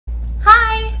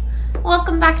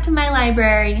Welcome back to my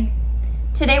library.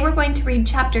 Today we're going to read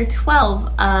chapter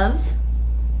 12 of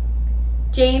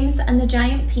James and the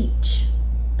Giant Peach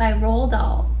by Roald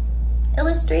Dahl,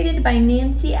 illustrated by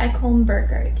Nancy Ekholm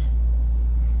Burkert.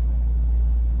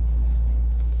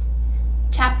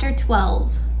 Chapter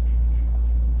 12.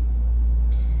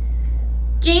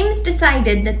 James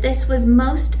decided that this was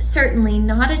most certainly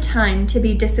not a time to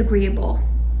be disagreeable.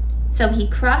 So he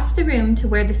crossed the room to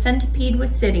where the centipede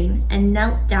was sitting and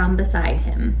knelt down beside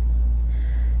him.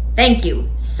 "Thank you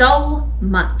so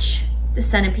much," the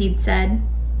centipede said.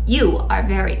 "You are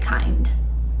very kind."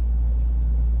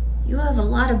 "You have a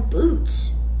lot of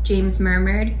boots," James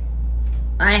murmured.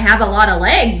 "I have a lot of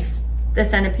legs," the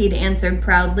centipede answered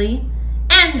proudly,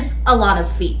 "and a lot of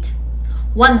feet.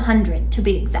 100 to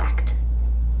be exact."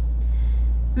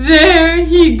 "There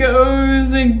he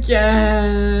goes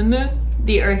again,"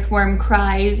 the earthworm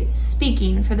cried,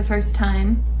 speaking for the first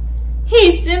time.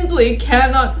 "He simply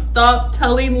cannot stop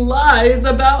telling lies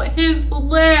about his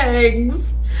legs.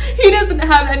 He doesn't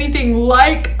have anything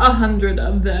like 100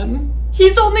 of them.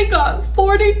 He's only got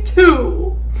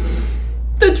 42.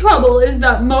 The trouble is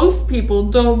that most people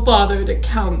don't bother to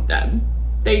count them.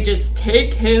 They just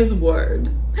take his word.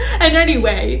 And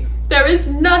anyway, there is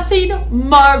nothing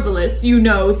marvelous, you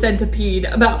know, centipede,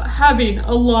 about having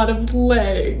a lot of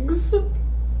legs."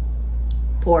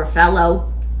 "Poor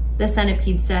fellow," the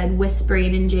centipede said,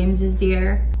 whispering in James's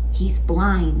ear. "He's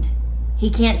blind.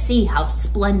 He can't see how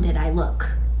splendid I look."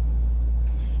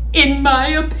 "In my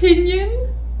opinion,"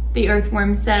 the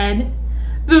earthworm said,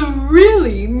 "the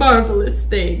really marvelous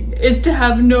thing is to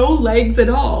have no legs at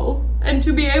all and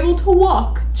to be able to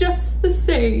walk just the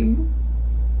same."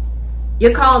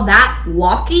 "You call that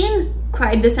walking?"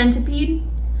 cried the centipede.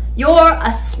 "You're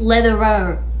a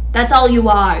slitherer. That's all you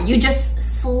are. You just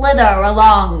slither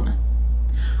along."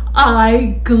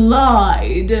 "I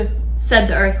glide," said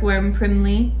the earthworm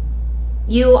primly.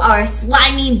 "You are a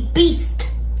slimy beast,"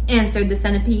 answered the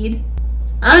centipede.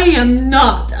 "I am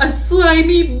not a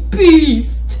slimy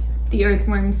beast," the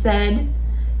earthworm said.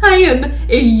 "I am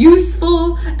a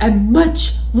useful and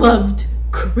much loved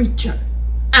creature.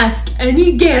 Ask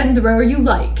any gatherer you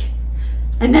like.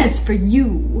 And as for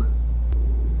you..."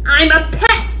 "I'm a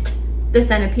pest," the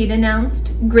centipede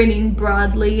announced, grinning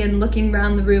broadly and looking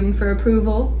round the room for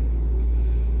approval.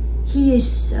 "He is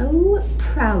so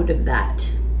proud of that,"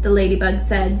 the ladybug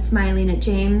said, smiling at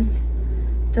James,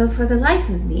 "though for the life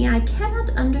of me I cannot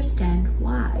understand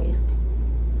why."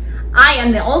 "I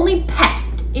am the only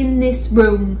pest in this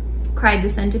room," cried the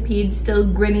centipede, still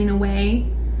grinning away.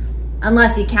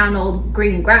 "Unless you count old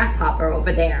green grasshopper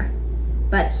over there.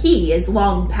 But he is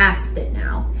long past it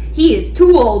now. He is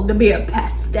too old to be a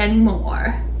pest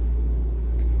anymore."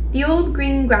 The old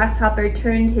green grasshopper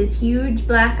turned his huge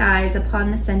black eyes upon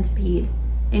the centipede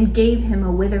and gave him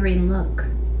a withering look.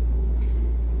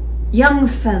 "Young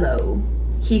fellow,"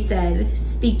 he said,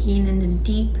 speaking in a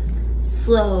deep,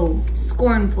 slow,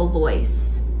 scornful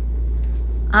voice,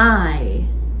 "I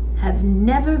have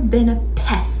never been a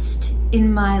pest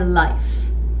in my life.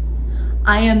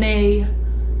 I am a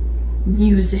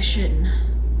musician."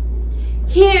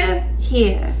 "Hear,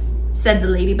 hear," said the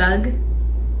ladybug.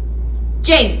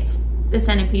 "James," the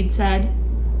centipede said.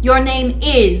 "Your name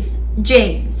is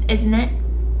James, isn't it?"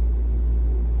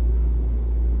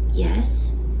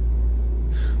 "Yes."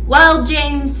 "Well,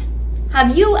 James,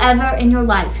 have you ever in your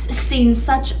life seen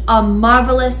such a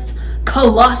marvelous,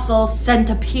 colossal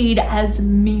centipede as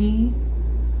me?"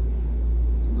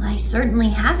 "I certainly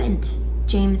haven't,"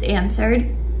 James answered.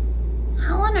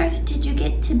 "How on earth did you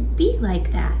get to be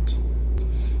like that?"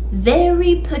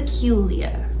 "Very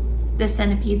peculiar," the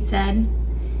centipede said.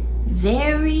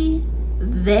 "Very,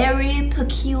 very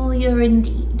peculiar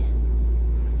indeed.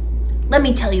 Let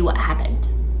me tell you what happened.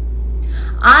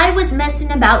 I was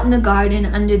messing about in the garden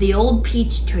under the old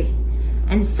peach tree,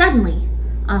 and suddenly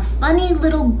a funny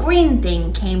little green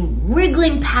thing came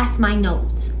wriggling past my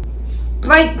nose.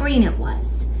 Bright green it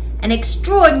was, and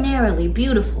extraordinarily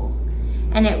beautiful,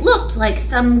 and it looked like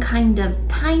some kind of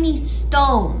tiny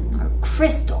stone or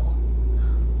crystal."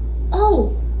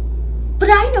 "Oh, but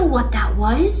I know what that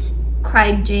was,"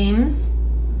 cried James.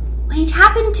 "It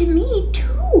happened to me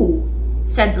too,"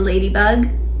 said the ladybug.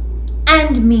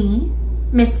 "And me,"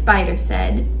 Miss Spider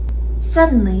said.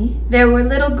 "Suddenly there were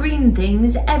little green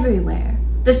things everywhere.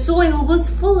 The soil was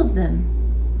full of them."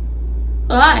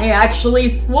 "I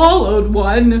actually swallowed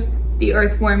one," the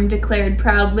earthworm declared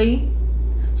proudly.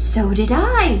 "So did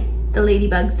I," the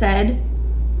ladybug said.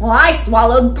 "Well, I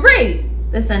swallowed 3,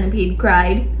 the centipede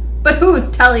cried. "But who's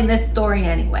telling this story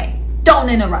anyway? Don't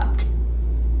interrupt."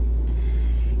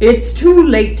 "It's too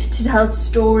late to tell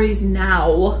stories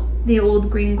now," the old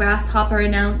green grasshopper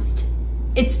announced.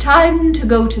 It's time to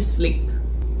go to sleep.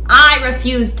 I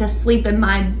refuse to sleep in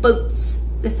my boots,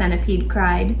 the centipede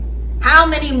cried. How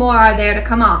many more are there to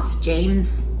come off,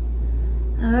 James?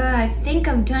 I think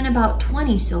I've done about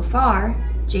 20 so far,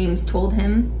 James told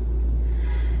him.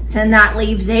 Then that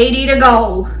leaves 80 to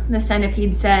go, the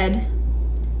centipede said.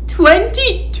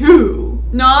 22,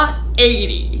 not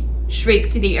 80,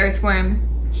 shrieked the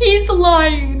earthworm. He's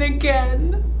lying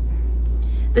again.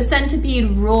 The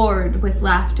centipede roared with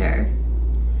laughter.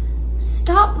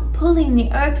 Stop pulling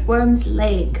the earthworm's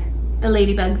leg, the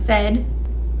ladybug said.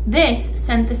 This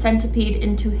sent the centipede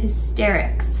into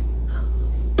hysterics.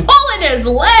 Pulling his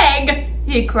leg,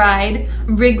 he cried,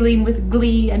 wriggling with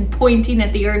glee and pointing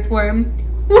at the earthworm.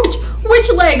 Which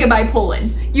leg am I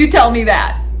pulling? You tell me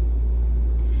that.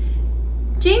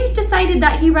 James decided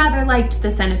that he rather liked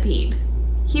the centipede.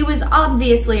 He was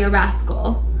obviously a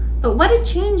rascal, but what a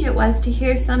change it was to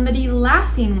hear somebody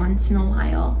laughing once in a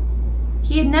while.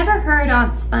 He had never heard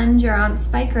Aunt Sponge or Aunt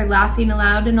Spiker laughing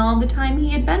aloud in all the time he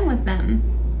had been with them.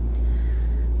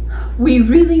 We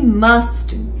really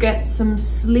must get some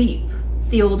sleep,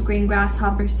 the old green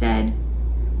grasshopper said.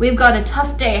 We've got a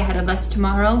tough day ahead of us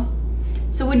tomorrow.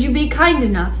 So would you be kind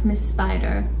enough, Miss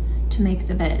Spider, to make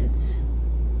the beds?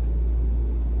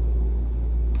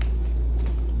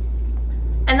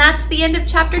 And that's the end of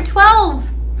chapter 12.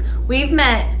 We've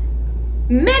met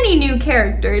many new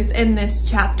characters in this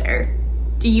chapter.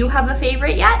 Do you have a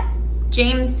favorite yet?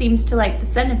 James seems to like the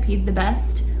centipede the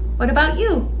best. What about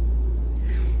you?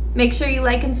 Make sure you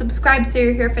like and subscribe so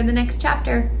you're here for the next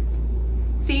chapter.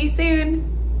 See you soon.